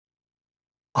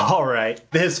All right,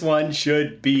 this one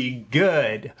should be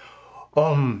good.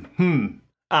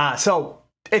 So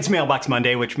it's Mailbox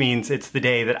Monday, which means it's the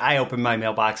day that I open my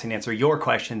mailbox and answer your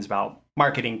questions about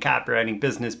marketing, copywriting,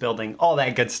 business building, all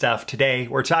that good stuff. Today,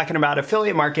 we're talking about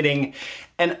affiliate marketing,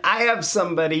 and I have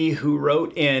somebody who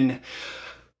wrote in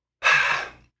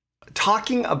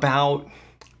talking about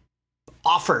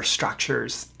offer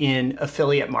structures in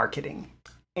affiliate marketing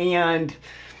and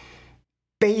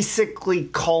basically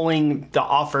calling the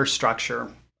offer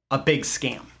structure a big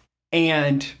scam.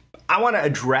 And I want to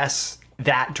address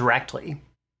that directly.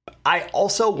 I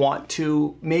also want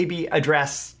to maybe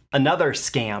address another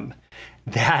scam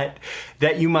that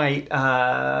you might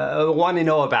want to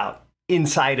know about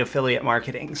inside affiliate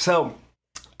marketing. So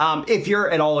if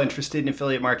you're at all interested in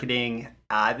affiliate marketing,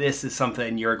 this is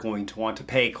something you're going to want to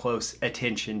pay close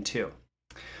attention to.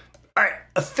 All right,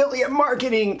 affiliate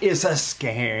marketing is a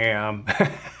scam.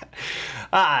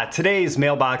 Today's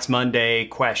Mailbox Monday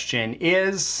question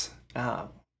is,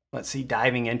 let's see,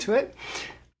 diving into it.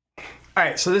 All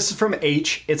right, so this is from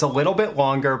H. It's a little bit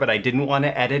longer, but I didn't want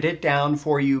to edit it down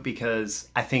for you because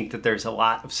I think that there's a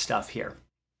lot of stuff here.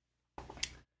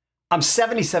 I'm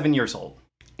 77 years old,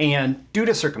 and due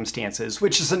to circumstances,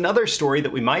 which is another story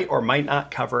that we might or might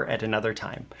not cover at another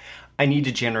time, I need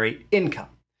to generate income.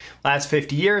 Last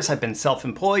 50 years, I've been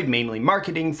self-employed, mainly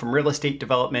marketing, from real estate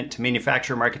development to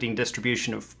manufacturer marketing,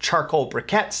 distribution of charcoal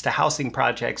briquettes to housing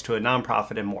projects to a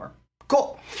nonprofit and more.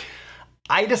 Cool.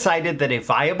 I decided that a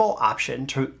viable option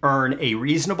to earn a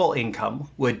reasonable income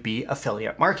would be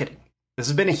affiliate marketing. This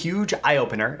has been a huge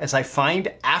eye-opener as I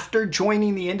find after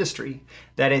joining the industry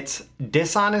that it's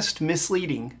dishonest,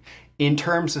 misleading in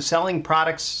terms of selling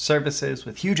products, services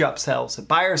with huge upsells that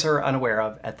buyers are unaware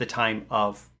of at the time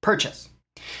of purchase.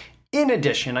 In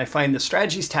addition, I find the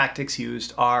strategies tactics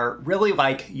used are really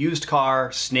like used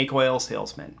car snake oil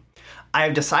salesmen. I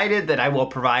have decided that I will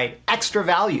provide extra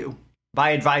value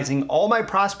by advising all my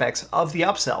prospects of the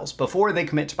upsells before they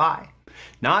commit to buy.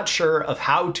 Not sure of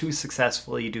how to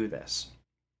successfully do this.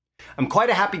 I'm quite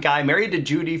a happy guy, married to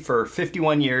Judy for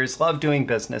 51 years, love doing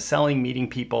business, selling, meeting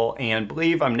people, and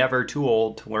believe I'm never too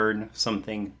old to learn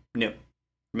something new.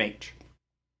 From H.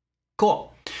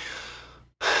 Cool.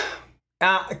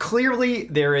 Clearly,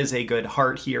 there is a good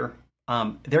heart here.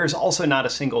 There is also not a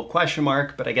single question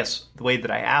mark, but I guess the way that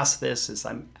I ask this is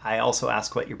I also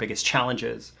ask what your biggest challenge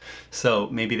is. So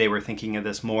maybe they were thinking of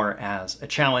this more as a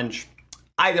challenge.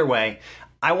 Either way,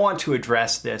 I want to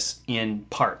address this in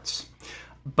parts.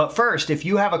 But first, if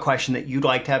you have a question that you'd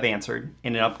like to have answered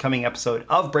in an upcoming episode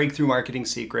of Breakthrough Marketing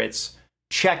Secrets,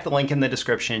 check the link in the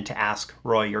description to ask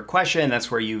Roy your question. That's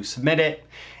where you submit it.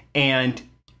 And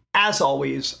as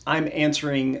always, I'm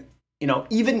answering,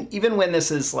 even when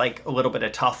this is like a little bit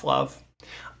of tough love,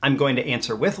 I'm going to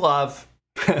answer with love,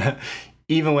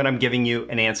 even when I'm giving you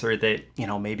an answer that,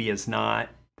 maybe is not,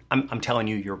 I'm telling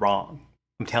you you're wrong.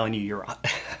 I'm telling you you're wrong.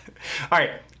 All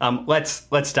right,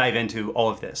 let's dive into all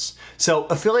of this. So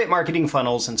affiliate marketing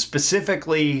funnels and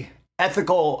specifically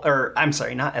upsell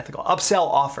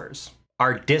offers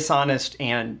are dishonest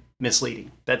and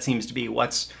misleading. That seems to be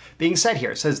what's being said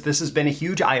here. It says this has been a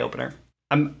huge eye-opener.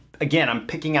 I'm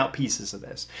picking out pieces of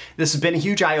this. This has been a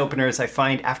huge eye-opener as I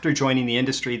find after joining the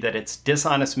industry that it's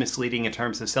dishonest, misleading in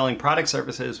terms of selling product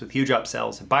services with huge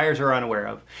upsells that buyers are unaware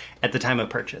of at the time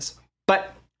of purchase.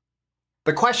 But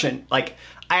the question, I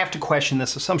have to question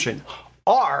this assumption.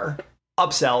 Are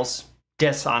upsells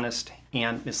dishonest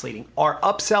and misleading? Are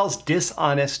upsells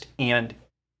dishonest and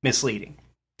misleading?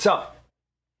 So,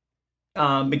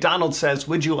 McDonald's says,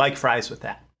 would you like fries with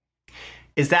that?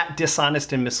 Is that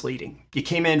dishonest and misleading? You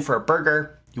came in for a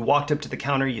burger, you walked up to the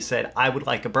counter, you said, I would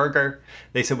like a burger.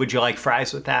 They said, would you like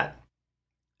fries with that?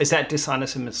 Is that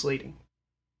dishonest and misleading?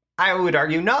 I would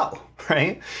argue no,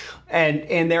 right?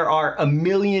 And there are a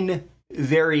million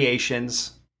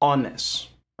variations on this,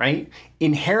 right?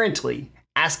 Inherently,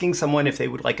 asking someone if they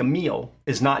would like a meal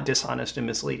is not dishonest and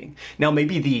misleading. Now,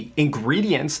 maybe the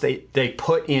ingredients they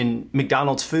put in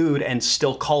McDonald's food and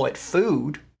still call it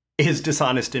food is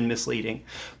dishonest and misleading.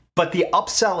 But the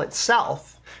upsell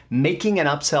itself, making an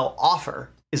upsell offer,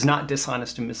 is not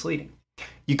dishonest and misleading.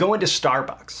 You go into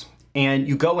Starbucks and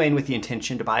you go in with the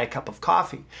intention to buy a cup of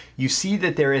coffee. You see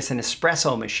that there is an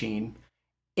espresso machine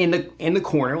in the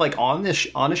corner, like on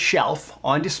a shelf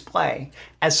on display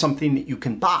as something that you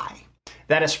can buy.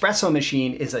 That espresso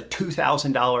machine is a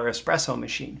 $2,000 espresso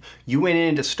machine. You went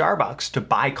into Starbucks to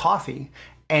buy coffee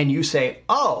and you say,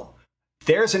 oh,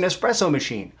 there's an espresso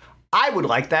machine. I would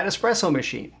like that espresso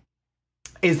machine.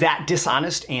 Is that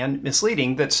dishonest and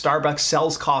misleading that Starbucks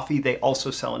sells coffee? They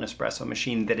also sell an espresso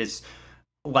machine that is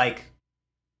like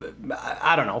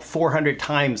I don't know, 400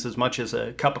 times as much as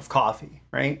a cup of coffee,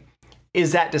 right?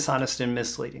 Is that dishonest and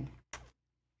misleading?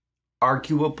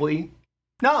 Arguably,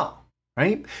 no,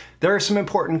 right? There are some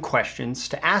important questions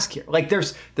to ask here. Like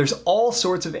there's all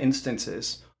sorts of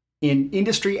instances in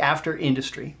industry after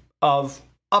industry of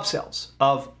upsells,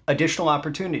 of additional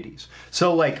opportunities.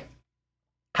 So like,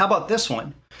 how about this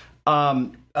one?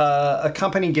 A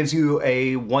company gives you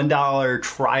a $1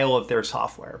 trial of their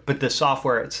software, but the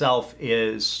software itself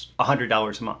is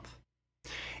 $100 a month.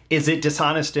 Is it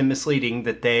dishonest and misleading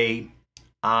that they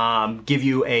give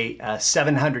you a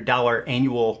 $700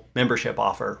 annual membership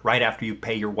offer right after you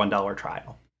pay your $1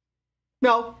 trial?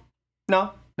 No,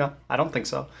 I don't think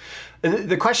so.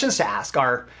 The questions to ask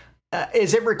are,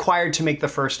 is it required to make the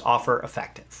first offer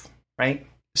effective, right?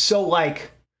 So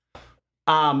like,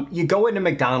 you go into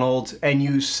McDonald's and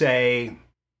you say,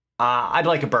 I'd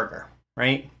like a burger,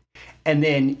 right? And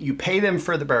then you pay them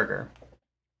for the burger.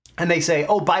 And they say,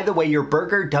 oh, by the way, your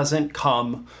burger doesn't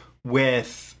come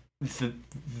with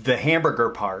the hamburger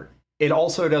part. It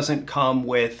also doesn't come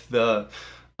with the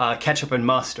ketchup and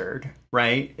mustard,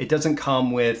 right? It doesn't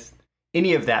come with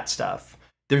any of that stuff.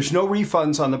 There's no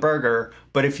refunds on the burger,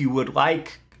 but if you would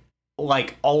like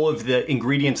all of the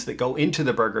ingredients that go into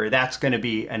the burger, that's going to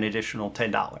be an additional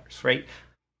 $10, right?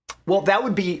 Well, that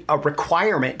would be a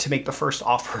requirement to make the first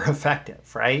offer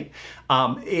effective, right?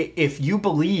 If you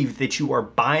believe that you are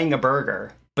buying a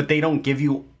burger, but they don't give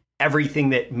you everything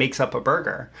that makes up a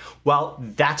burger, well,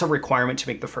 that's a requirement to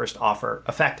make the first offer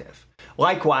effective.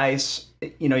 Likewise,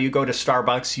 you go to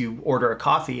Starbucks, you order a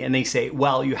coffee, and they say,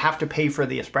 well, you have to pay for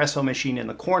the espresso machine in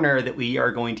the corner that we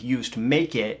are going to use to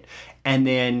make it, and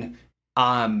then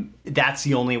that's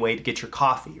the only way to get your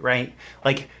coffee, right?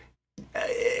 Like,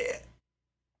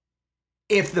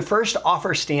 if the first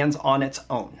offer stands on its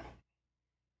own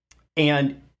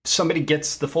and somebody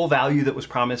gets the full value that was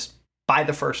promised by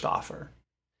the first offer,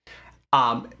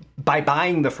 by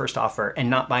buying the first offer and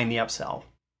not buying the upsell,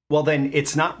 well, then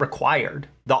it's not required.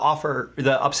 The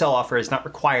upsell offer is not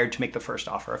required to make the first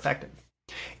offer effective.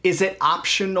 Is it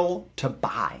optional to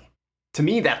buy? To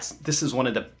me, this is one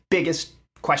of the biggest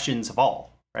questions of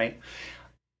all, right?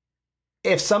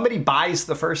 If somebody buys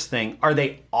the first thing, are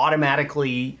they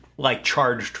automatically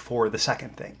charged for the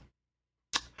second thing?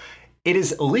 It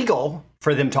is illegal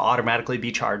for them to automatically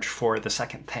be charged for the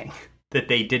second thing that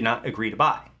they did not agree to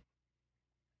buy.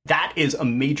 That is a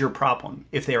major problem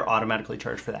if they are automatically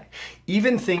charged for that.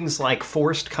 Even things like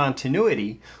forced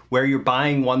continuity, where you're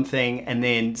buying one thing and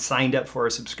then signed up for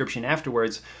a subscription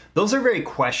afterwards, those are very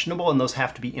questionable, and those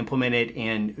have to be implemented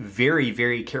in very,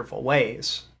 very careful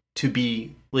ways to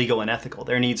be legal and ethical.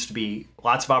 There needs to be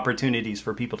lots of opportunities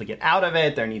for people to get out of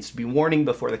it. There needs to be warning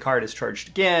before the card is charged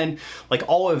again, like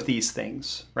all of these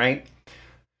things, right?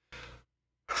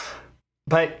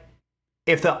 But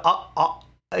if the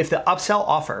upsell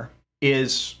offer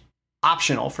is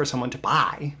optional for someone to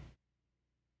buy,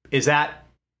 is that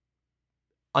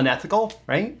unethical,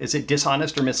 right? Is it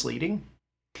dishonest or misleading?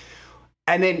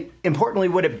 And then importantly,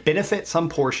 would it benefit some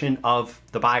portion of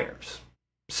the buyers?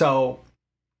 So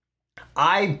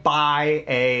I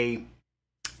buy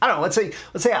let's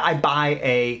say I buy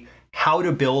a how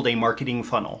to build a marketing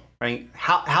funnel, right?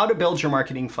 How to build your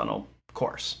marketing funnel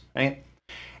course, right?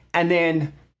 And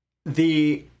then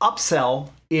the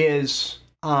upsell is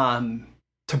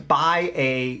to buy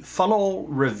a funnel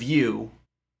review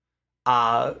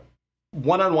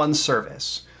one-on-one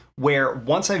service where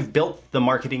once I've built the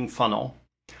marketing funnel,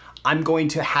 I'm going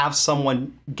to have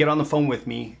someone get on the phone with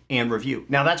me and review.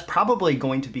 Now, that's probably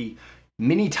going to be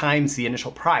many times the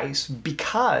initial price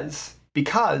because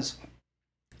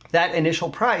that initial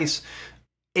price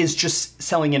is just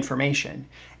selling information.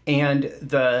 And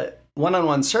the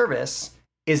one-on-one service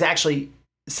is actually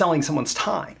selling someone's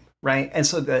time, right? And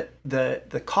so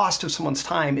the cost of someone's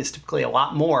time is typically a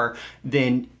lot more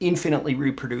than infinitely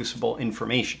reproducible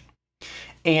information.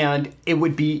 And it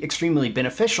would be extremely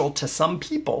beneficial to some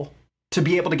people to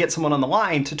be able to get someone on the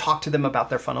line to talk to them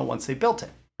about their funnel once they built it,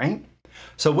 right?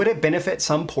 So would it benefit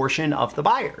some portion of the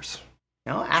buyers?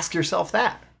 Ask yourself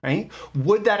that, right?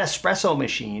 Would that espresso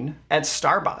machine at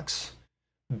Starbucks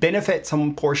benefit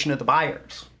some portion of the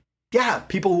buyers? Yeah,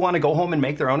 people who want to go home and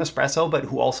make their own espresso, but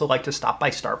who also like to stop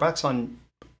by Starbucks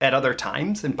at other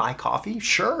times and buy coffee?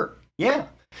 Sure, yeah.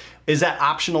 Is that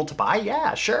optional to buy?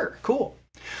 Yeah, sure, cool.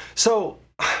 So,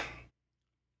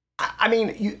 I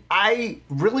mean, I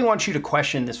really want you to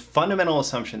question this fundamental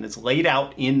assumption that's laid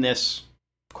out in this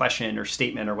question or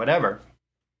statement or whatever,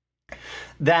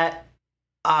 that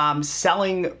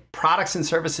selling products and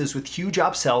services with huge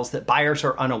upsells that buyers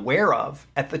are unaware of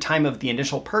at the time of the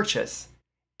initial purchase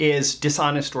is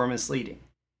dishonest or misleading.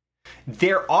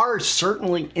 There are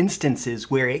certainly instances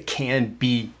where it can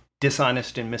be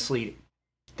dishonest and misleading.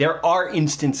 There are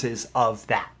instances of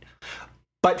that.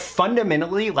 But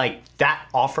fundamentally, like, that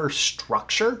offer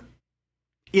structure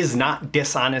is not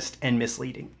dishonest and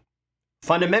misleading.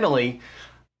 Fundamentally,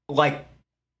 like,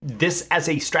 this as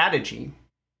a strategy,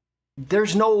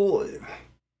 there's no,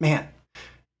 man,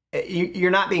 you're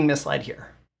not being misled here.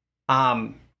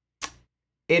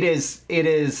 It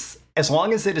is, as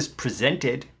long as it is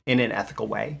presented in an ethical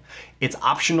way, it's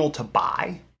optional to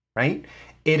buy, right?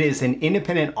 It is an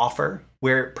independent offer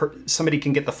where somebody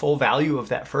can get the full value of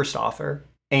that first offer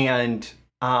and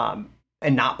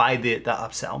not buy the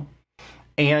upsell.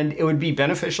 And it would be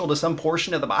beneficial to some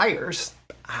portion of the buyers.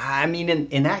 I mean,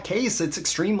 in that case, it's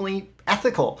extremely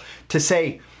ethical to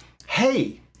say,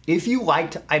 hey, if you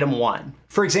liked item one,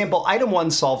 for example, item one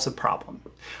solves a problem.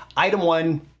 Item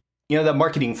one, you know, the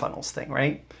marketing funnels thing,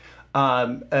 right?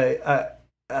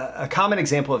 A common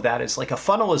example of that is like a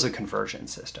funnel is a conversion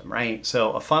system, right?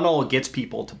 So a funnel gets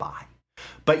people to buy,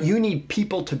 but you need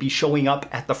people to be showing up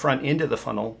at the front end of the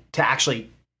funnel to actually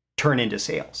turn into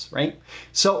sales, right?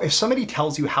 So if somebody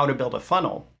tells you how to build a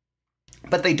funnel,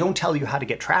 but they don't tell you how to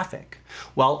get traffic,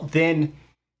 well, then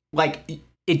like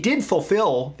it did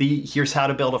fulfill the here's how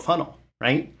to build a funnel,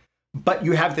 right? But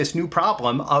you have this new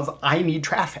problem of I need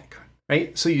traffic,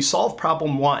 right? So you solve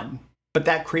problem one, but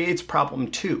that creates problem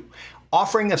two.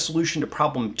 Offering a solution to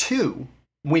problem two,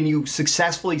 when you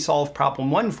successfully solve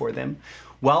problem one for them,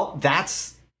 well,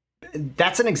 that's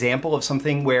an example of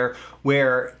something where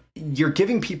you're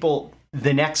giving people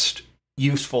the next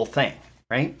useful thing,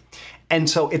 right? And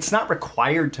so it's not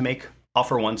required to make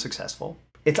offer one successful.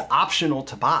 It's optional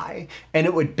to buy, and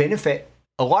it would benefit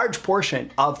a large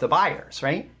portion of the buyers,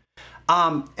 right?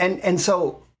 And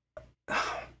so,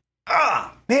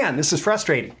 man, this is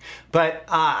frustrating. But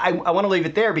I want to leave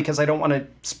it there because I don't want to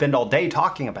spend all day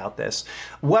talking about this.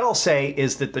 What I'll say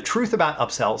is that the truth about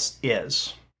upsells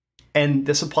is, and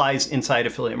this applies inside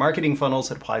affiliate marketing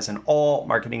funnels, it applies in all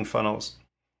marketing funnels.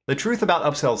 The truth about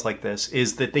upsells like this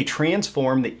is that they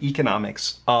transform the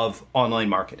economics of online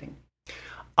marketing.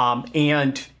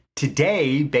 And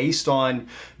today, based on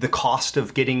the cost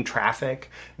of getting traffic,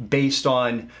 based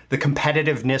on the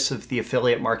competitiveness of the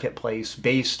affiliate marketplace,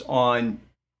 based on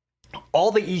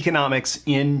all the economics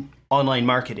in online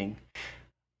marketing,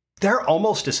 they're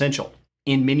almost essential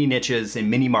in many niches, in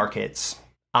many markets.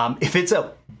 If it's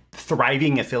a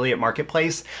thriving affiliate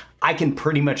marketplace, I can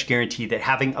pretty much guarantee that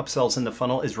having upsells in the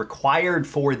funnel is required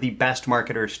for the best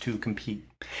marketers to compete.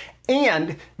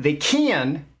 And they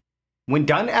can, when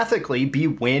done ethically, be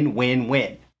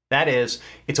win-win-win. That is,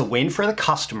 it's a win for the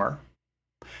customer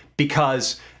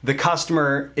because the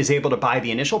customer is able to buy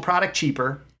the initial product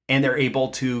cheaper and they're able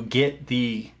to get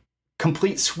the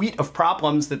complete suite of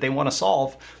problems that they want to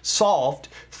solve solved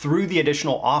through the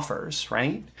additional offers,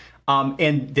 right?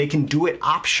 And they can do it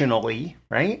optionally,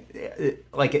 right?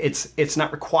 Like it's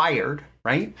not required,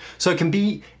 right? So it can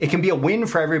be a win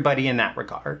for everybody in that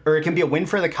regard, or it can be a win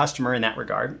for the customer in that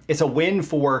regard. It's a win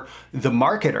for the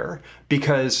marketer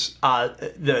because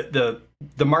the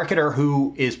marketer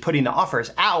who is putting the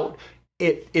offers out,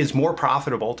 it is more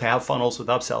profitable to have funnels with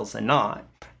upsells than not.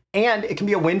 And it can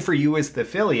be a win for you as the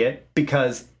affiliate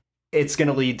because it's going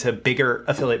to lead to bigger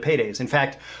affiliate paydays. In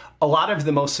fact, a lot of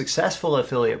the most successful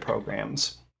affiliate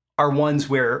programs are ones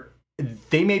where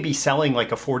they may be selling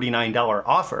like a $49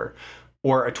 offer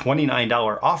or a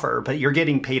 $29 offer, but you're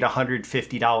getting paid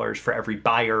 $150 for every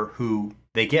buyer who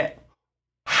they get.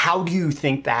 How do you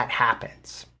think that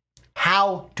happens?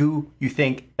 How do you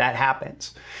think that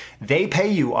happens? They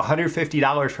pay you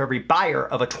 $150 for every buyer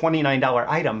of a $29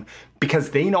 item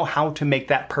because they know how to make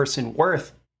that person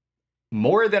worth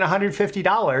more than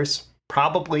 $150,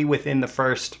 probably within the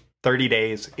first 30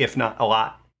 days, if not a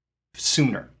lot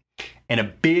sooner. And a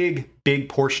big, big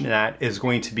portion of that is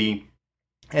going to be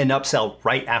an upsell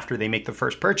right after they make the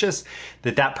first purchase,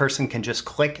 that person can just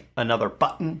click another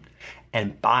button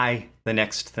and buy the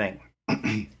next thing.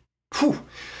 Whew.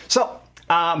 So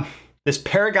this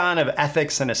paragon of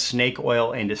ethics in a snake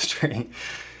oil industry,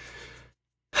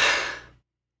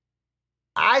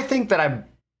 I think that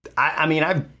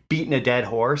I've beaten a dead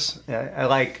horse. I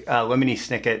like Lemony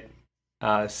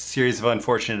Snicket, series of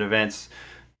unfortunate events.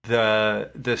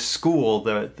 The school,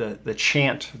 the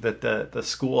chant that the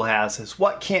school has is,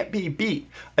 what can't be beat?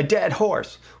 A dead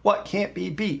horse. What can't be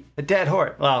beat? A dead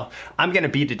horse. Well, I'm going to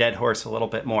beat a dead horse a little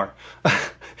bit more.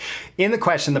 In the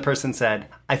question, the person said,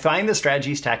 I find the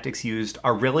strategies tactics used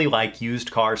are really like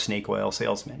used car snake oil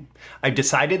salesmen. I've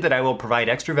decided that I will provide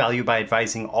extra value by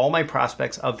advising all my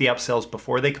prospects of the upsells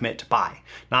before they commit to buy.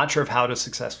 Not sure of how to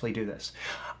successfully do this.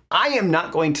 I am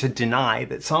not going to deny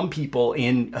that some people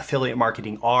in affiliate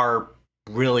marketing are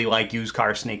really like used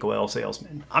car snake oil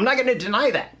salesmen. I'm not going to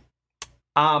deny that.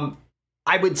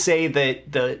 I would say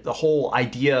that the whole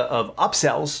idea of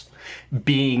upsells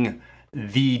being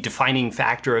the defining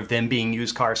factor of them being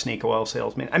used car snake oil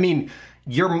salesmen. I mean,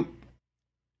 you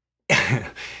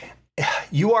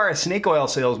are a snake oil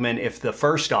salesman if the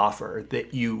first offer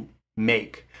that you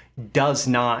make does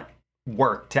not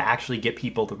work to actually get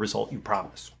people the result you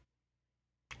promise.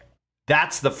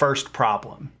 That's the first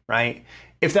problem, right?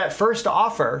 If that first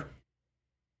offer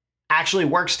actually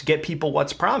works to get people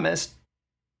what's promised,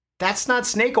 that's not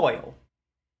snake oil.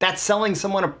 That's selling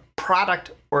someone a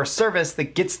product or a service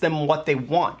that gets them what they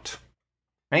want,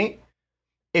 right?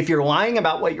 If you're lying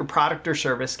about what your product or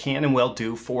service can and will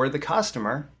do for the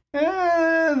customer,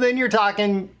 then you're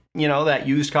talking, that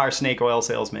used car snake oil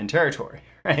salesman territory,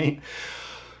 right?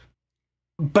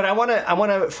 But I want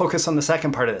to focus on the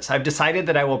second part of this. I've decided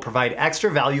that I will provide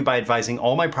extra value by advising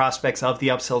all my prospects of the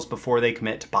upsells before they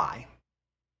commit to buy.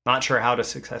 Not sure how to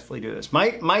successfully do this.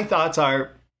 My thoughts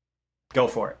are, go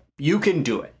for it. You can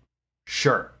do it.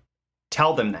 Sure.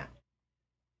 Tell them that.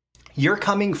 You're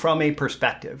coming from a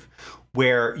perspective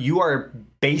where you are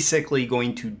basically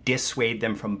going to dissuade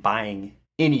them from buying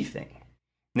anything.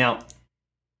 Now,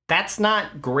 that's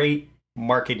not great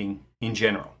marketing in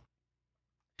general.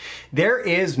 There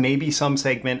is maybe some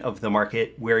segment of the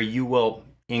market where you will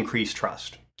increase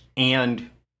trust. And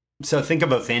so think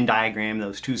of a Venn diagram,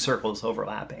 those two circles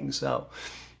overlapping. So,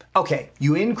 okay,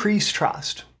 you increase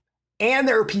trust. And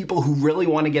there are people who really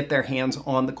want to get their hands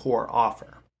on the core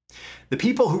offer. The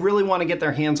people who really want to get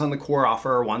their hands on the core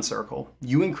offer are one circle.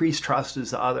 You increase trust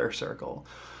is the other circle.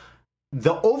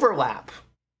 The overlap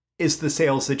is the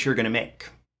sales that you're going to make.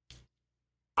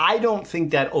 I don't think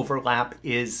that overlap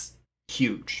is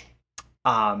huge.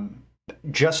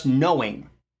 Just knowing,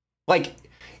 like,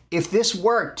 if this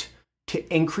worked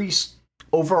to increase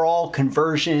overall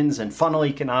conversions and funnel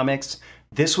economics,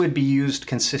 this would be used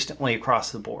consistently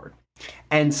across the board.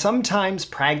 And sometimes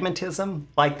pragmatism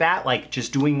like that, like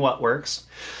just doing what works,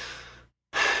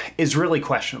 is really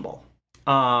questionable,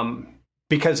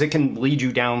 because it can lead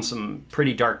you down some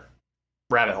pretty dark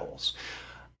rabbit holes.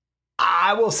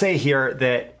 I will say here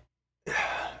that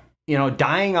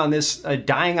dying on this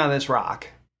rock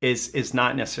is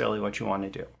not necessarily what you want to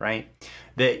do, right?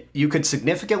 That you could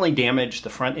significantly damage the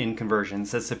front end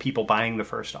conversions. That's the people buying the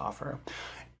first offer.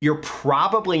 You're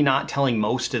probably not telling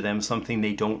most of them something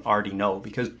they don't already know,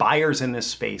 because buyers in this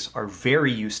space are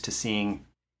very used to seeing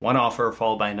one offer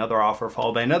followed by another offer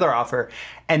followed by another offer,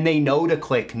 and they know to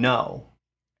click no.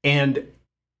 And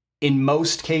in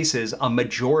most cases, a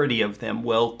majority of them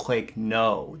will click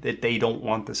no, that they don't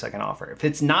want the second offer. If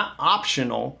it's not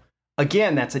optional,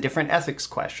 again, that's a different ethics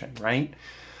question, right?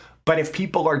 But if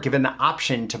people are given the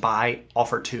option to buy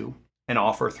offer 2 and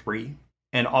offer 3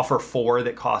 and offer 4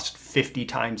 that cost 50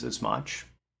 times as much,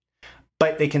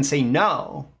 but they can say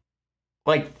no,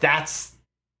 like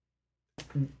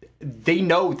they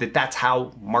know that that's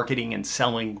how marketing and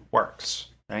selling works,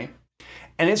 right?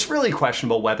 And it's really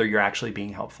questionable whether you're actually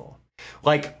being helpful.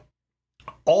 Like,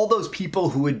 all those people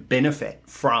who would benefit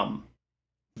from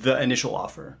the initial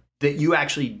offer that you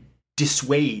actually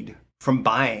dissuade from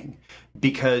buying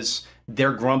because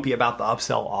they're grumpy about the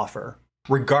upsell offer,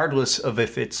 regardless of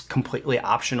if it's completely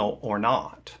optional or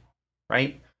not,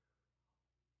 right?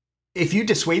 If you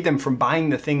dissuade them from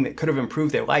buying the thing that could have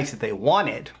improved their life that they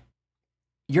wanted,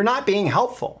 you're not being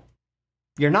helpful.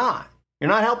 You're not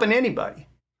helping anybody.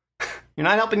 You're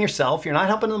not helping yourself. You're not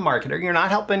helping the marketer. You're not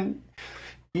helping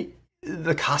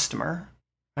the customer,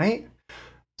 right?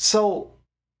 So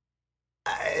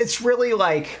it's really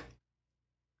like,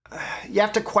 you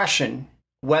have to question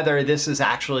whether this is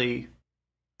actually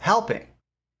helping,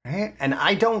 right? And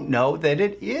I don't know that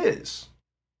it is.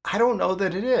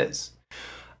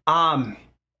 I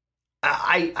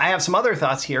have some other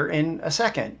thoughts here in a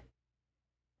second.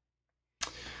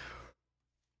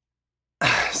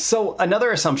 So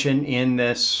another assumption in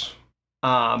this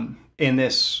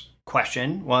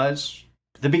question was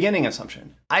the beginning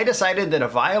assumption. I decided that a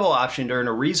viable option to earn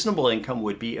a reasonable income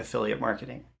would be affiliate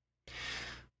marketing.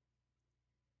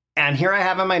 And here I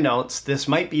have in my notes, this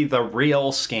might be the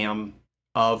real scam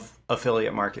of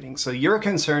affiliate marketing. So you're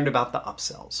concerned about the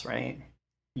upsells, right?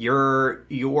 You're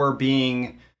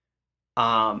being,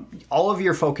 all of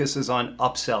your focus is on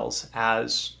upsells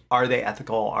as, are they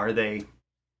ethical? Are they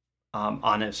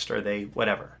honest? Are they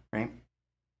whatever, right?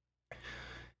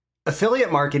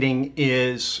 Affiliate marketing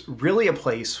is really a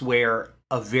place where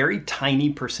a very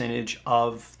tiny percentage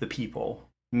of the people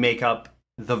make up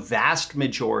the vast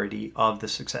majority of the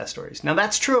success stories. Now,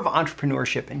 that's true of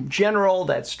entrepreneurship in general.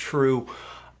 That's true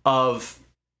of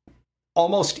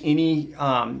almost any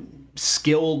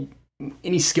skill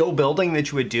building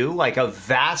that you would do. Like, a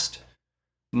vast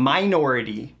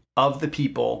minority of the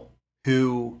people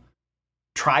who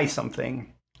try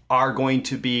something are going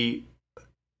to be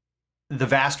the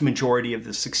vast majority of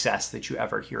the success that you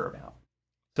ever hear about.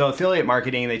 So affiliate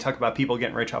marketing, they talk about people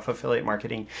getting rich off affiliate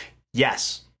marketing.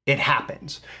 Yes, it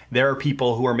happens. There are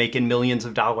people who are making millions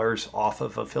of dollars off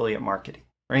of affiliate marketing,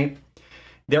 right?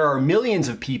 There are millions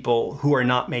of people who are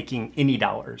not making any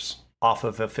dollars off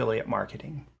of affiliate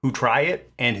marketing, who try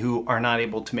it and who are not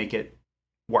able to make it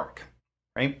work,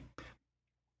 right?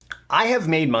 I have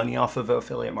made money off of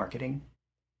affiliate marketing.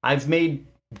 I've made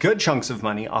good chunks of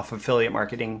money off of affiliate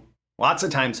marketing lots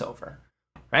of times over,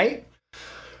 right?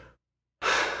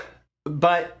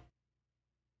 But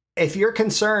if you're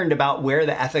concerned about where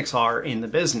the ethics are in the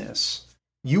business,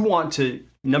 you want to,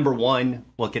 number one,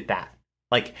 look at that.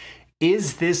 Like,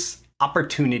 is this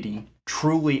opportunity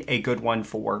truly a good one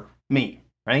for me,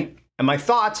 right? And my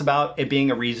thoughts about it being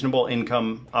a reasonable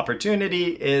income opportunity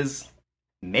is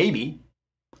maybe,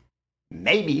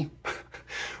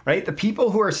 right? The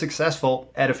people who are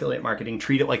successful at affiliate marketing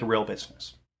treat it like a real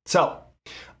business. So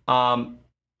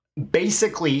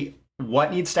basically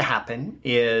what needs to happen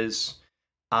is,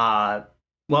 well,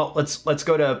 let's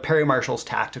go to Perry Marshall's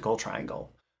tactical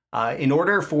triangle. In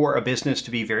order for a business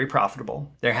to be very profitable,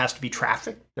 there has to be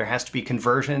traffic, there has to be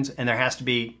conversions, and there has to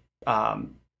be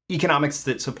economics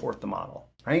that support the model,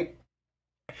 right?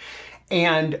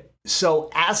 And so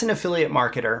as an affiliate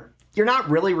marketer, you're not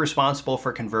really responsible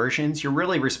for conversions. You're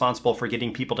really responsible for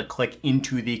getting people to click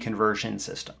into the conversion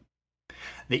system.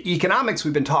 The economics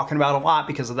we've been talking about a lot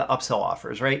because of the upsell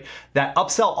offers, right? That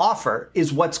upsell offer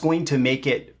is what's going to make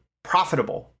it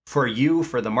profitable for you,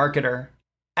 for the marketer.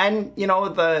 And, you know,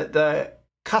 the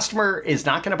customer is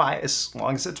not going to buy as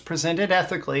long as it's presented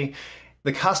ethically.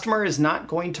 The customer is not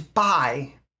going to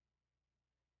buy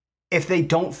if they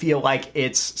don't feel like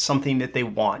it's something that they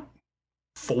want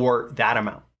for that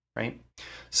amount, right?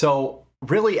 So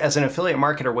really, as an affiliate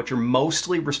marketer, what you're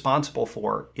mostly responsible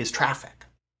for is traffic.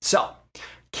 So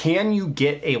can you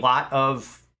get a lot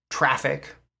of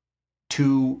traffic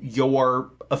to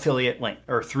your affiliate link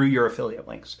or through your affiliate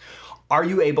links? Are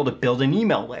you able to build an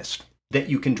email list that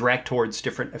you can direct towards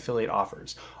different affiliate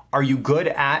offers? Are you good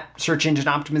at search engine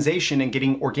optimization and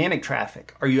getting organic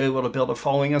traffic? Are you able to build a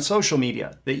following on social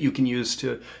media that you can use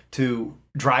to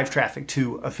drive traffic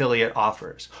to affiliate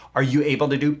offers? Are you able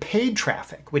to do paid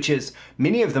traffic, which is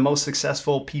many of the most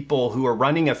successful people who are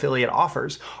running affiliate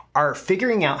offers are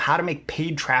figuring out how to make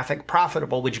paid traffic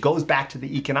profitable, which goes back to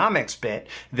the economics bit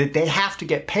that they have to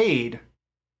get paid.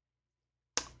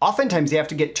 Oftentimes they have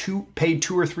to get paid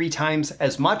 2 or 3 times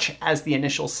as much as the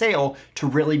initial sale to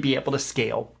really be able to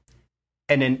scale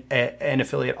an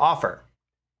affiliate offer.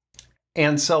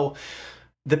 And so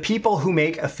the people who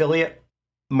make affiliate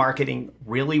marketing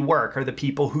really work are the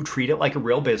people who treat it like a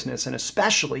real business and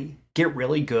especially get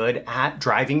really good at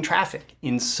driving traffic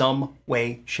in some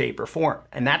way, shape, or form.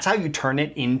 And that's how you turn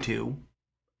it into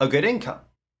a good income,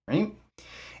 right?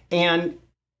 And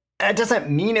that doesn't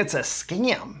mean it's a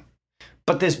scam.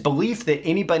 But this belief that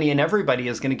anybody and everybody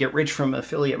is going to get rich from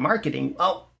affiliate marketing,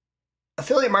 well,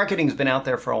 affiliate marketing has been out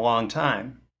there for a long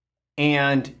time.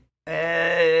 And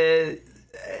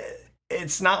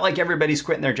it's not like everybody's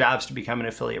quitting their jobs to become an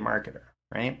affiliate marketer,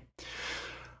 right?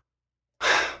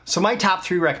 So my top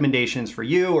 3 recommendations for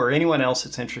you or anyone else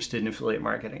that's interested in affiliate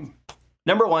marketing.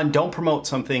 Number 1, don't promote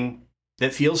something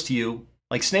that feels to you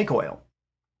like snake oil.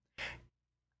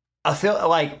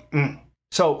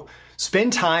 So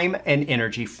spend time and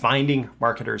energy finding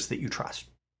marketers that you trust.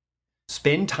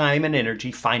 Spend time and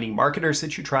energy finding marketers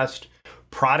that you trust,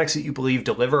 products that you believe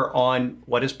deliver on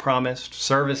what is promised,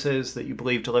 services that you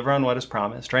believe deliver on what is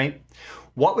promised, right?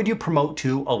 What would you promote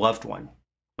to a loved one?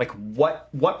 Like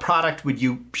what product would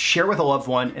you share with a loved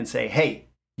one and say, hey,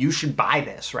 you should buy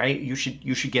this, right? You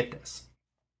should get this.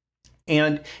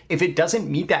 And if it doesn't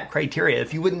meet that criteria,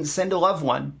 if you wouldn't send a loved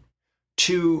one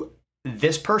to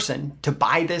this person to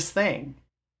buy this thing,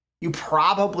 you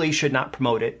probably should not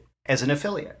promote it as an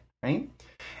affiliate, right?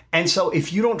 And so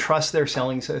if you don't trust their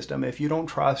selling system, if you don't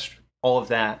trust all of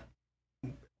that,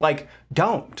 like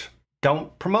don't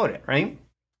promote it, right?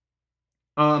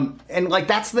 And like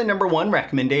that's the number 1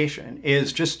 recommendation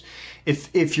is just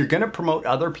if you're going to promote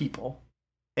other people,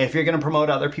 if you're going to promote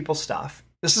other people's stuff,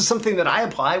 this is something that I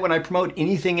apply when I promote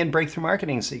anything in Breakthrough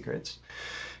Marketing Secrets.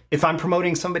 If I'm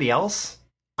promoting somebody else,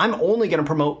 I'm only going to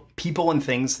promote people and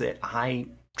things that I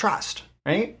trust,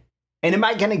 right? And am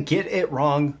I going to get it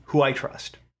wrong who I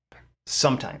trust?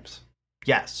 Sometimes,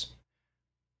 yes.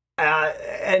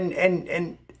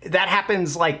 And that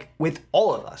happens like with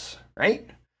all of us, right?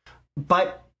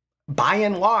 But by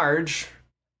and large,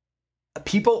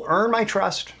 people earn my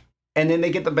trust and then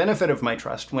they get the benefit of my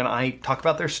trust when I talk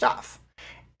about their stuff.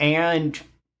 And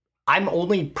I'm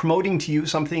only promoting to you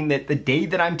something that the day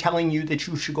that I'm telling you that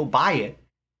you should go buy it,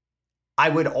 I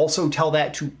would also tell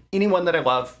that to anyone that I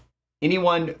love,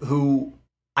 anyone who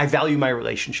I value my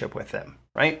relationship with them,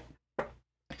 right?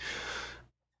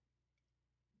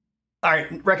 All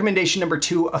right, recommendation number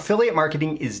 2, affiliate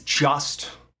marketing is just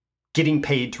getting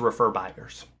paid to refer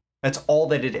buyers. That's all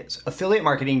that it is. Affiliate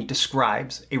marketing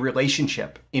describes a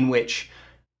relationship in which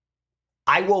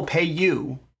I will pay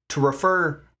you to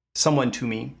refer someone to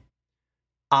me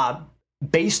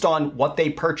based on what they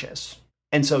purchase.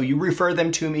 And so you refer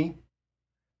them to me,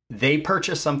 they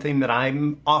purchase something that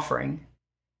I'm offering,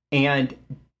 and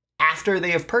after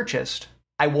they have purchased,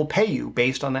 I will pay you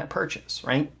based on that purchase,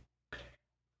 right?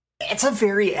 It's a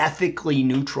very ethically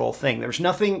neutral thing. There's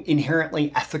nothing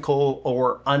inherently ethical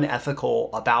or unethical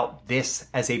about this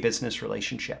as a business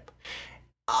relationship.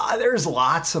 There's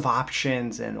lots of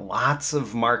options and lots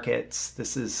of markets.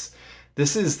 This is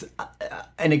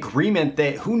an agreement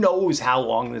that who knows how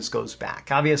long this goes back.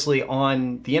 Obviously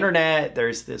on the internet,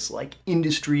 there's this like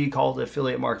industry called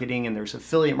affiliate marketing, and there's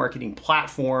affiliate marketing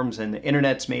platforms, and the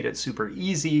internet's made it super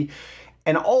easy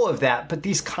and all of that. But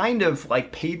these kind of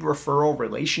like paid referral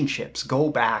relationships go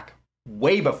back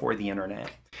way before the internet.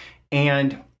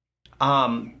 And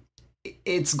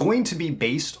it's going to be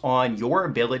based on your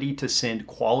ability to send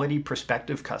quality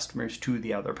prospective customers to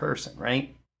the other person,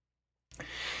 right?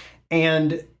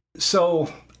 And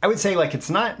so I would say like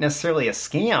it's not necessarily a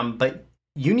scam, but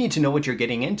you need to know what you're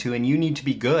getting into, and you need to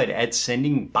be good at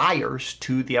sending buyers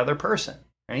to the other person,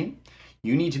 right?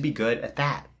 You need to be good at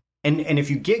that. And if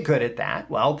you get good at that,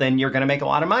 well, then you're going to make a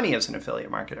lot of money as an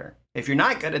affiliate marketer. If you're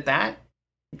not good at that,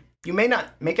 you may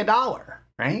not make $1,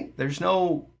 right? There's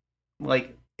no,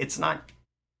 like, it's not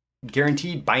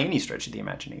guaranteed by any stretch of the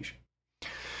imagination.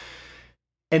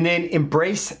 And then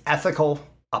embrace ethical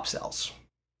upsells.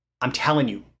 I'm telling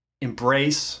you,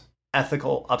 embrace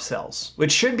ethical upsells,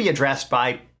 which should be addressed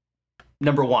by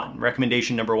number 1,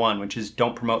 recommendation number 1, which is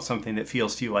don't promote something that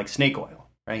feels to you like snake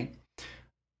oil, right?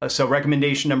 So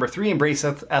recommendation number 3, embrace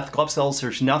ethical upsells.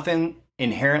 There's nothing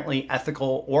inherently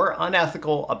ethical or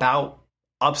unethical about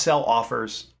upsell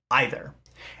offers either,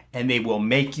 and they will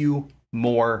make you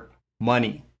more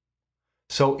money.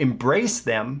 So embrace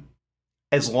them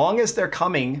as long as they're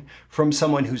coming from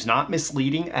someone who's not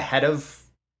misleading ahead of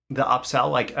the upsell,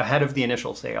 like ahead of the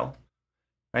initial sale,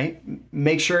 right?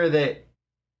 Make sure that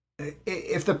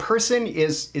if the person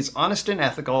is honest and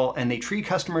ethical and they treat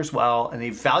customers well and they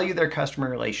value their customer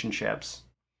relationships,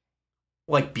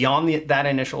 like beyond that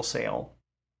initial sale,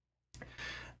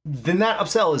 then that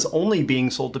upsell is only being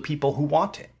sold to people who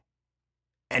want it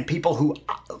and people who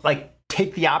like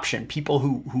take the option, people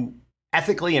who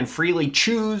ethically and freely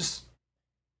choose,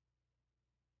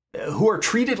 who are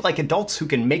treated like adults who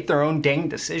can make their own dang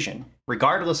decision,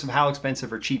 regardless of how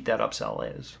expensive or cheap that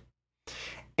upsell is.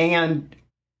 And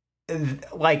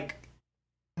like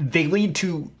they lead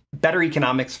to better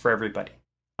economics for everybody.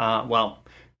 Well,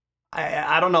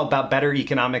 I don't know about better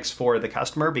economics for the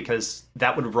customer, because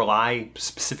that would rely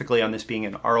specifically on this being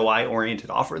an ROI-oriented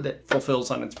offer that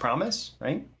fulfills on its promise,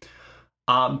 right?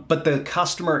 But the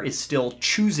customer is still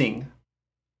choosing.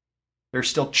 They're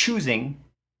still choosing.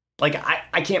 Like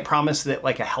I can't promise that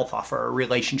like a health offer or a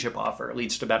relationship offer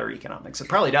leads to better economics. It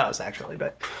probably does actually,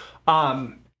 but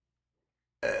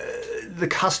the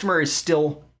customer is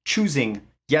still choosing,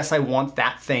 yes, I want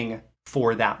that thing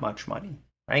for that much money,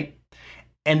 right?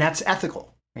 And that's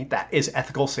ethical, right? That is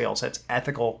ethical sales. That's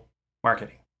ethical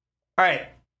marketing. All right,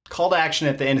 call to action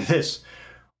at the end of this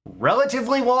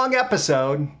relatively long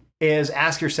episode is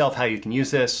ask yourself how you can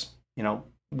use this. You know,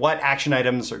 what action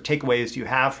items or takeaways do you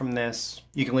have from this?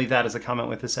 You can leave that as a comment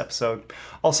with this episode.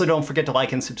 Also, don't forget to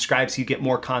like and subscribe so you get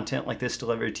more content like this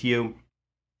delivered to you.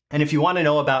 And if you want to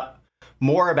know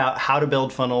more about how to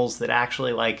build funnels that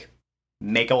actually like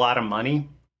make a lot of money,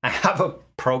 I have a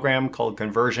program called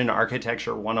Conversion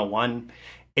Architecture 101.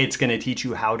 It's going to teach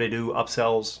you how to do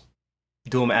upsells,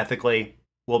 do them ethically,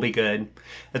 will be good.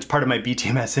 It's part of my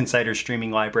BTMS Insider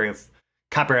streaming library of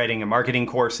copywriting and marketing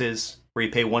courses where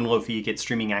you pay one low fee, get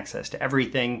streaming access to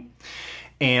everything.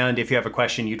 And if you have a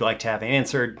question you'd like to have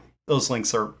answered, those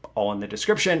links are all in the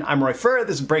description. I'm Roy Furr.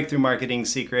 This is Breakthrough Marketing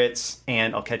Secrets,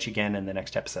 and I'll catch you again in the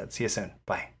next episode. See you soon.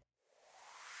 Bye.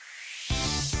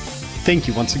 Thank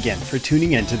you once again for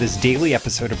tuning in to this daily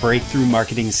episode of Breakthrough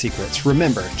Marketing Secrets.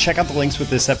 Remember, check out the links with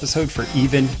this episode for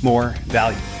even more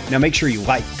value. Now make sure you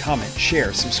like, comment,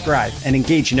 share, subscribe, and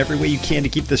engage in every way you can to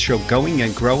keep this show going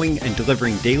and growing and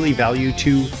delivering daily value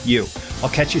to you. I'll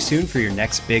catch you soon for your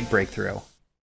next big breakthrough.